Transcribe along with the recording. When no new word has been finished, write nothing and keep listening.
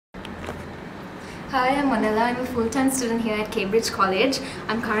Hi, I'm Onela. I'm a full-time student here at Cambridge College.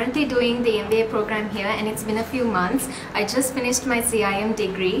 I'm currently doing the MBA program here and it's been a few months. I just finished my CIM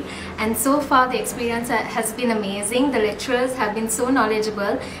degree and so far the experience has been amazing. The lecturers have been so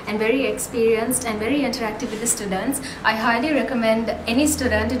knowledgeable and very experienced and very interactive with the students. I highly recommend any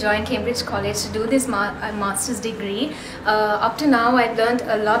student to join Cambridge College to do this master's degree. Up to now I've gained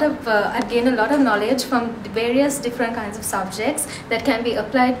a lot of knowledge from various different kinds of subjects that can be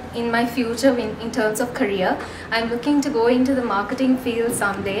applied in my future in terms of career. I'm looking to go into the marketing field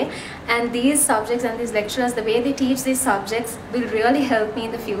someday, and these subjects and these lecturers, the way they teach these subjects will really help me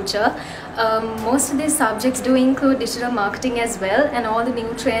in the future. Most of these subjects do include digital marketing as well, and all the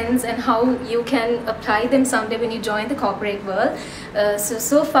new trends and how you can apply them someday when you join the corporate world.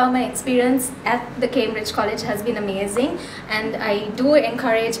 So far my experience at the Cambridge College has been amazing, and I do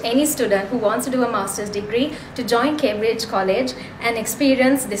encourage any student who wants to do a master's degree to join Cambridge College and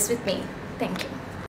experience this with me. Thank you.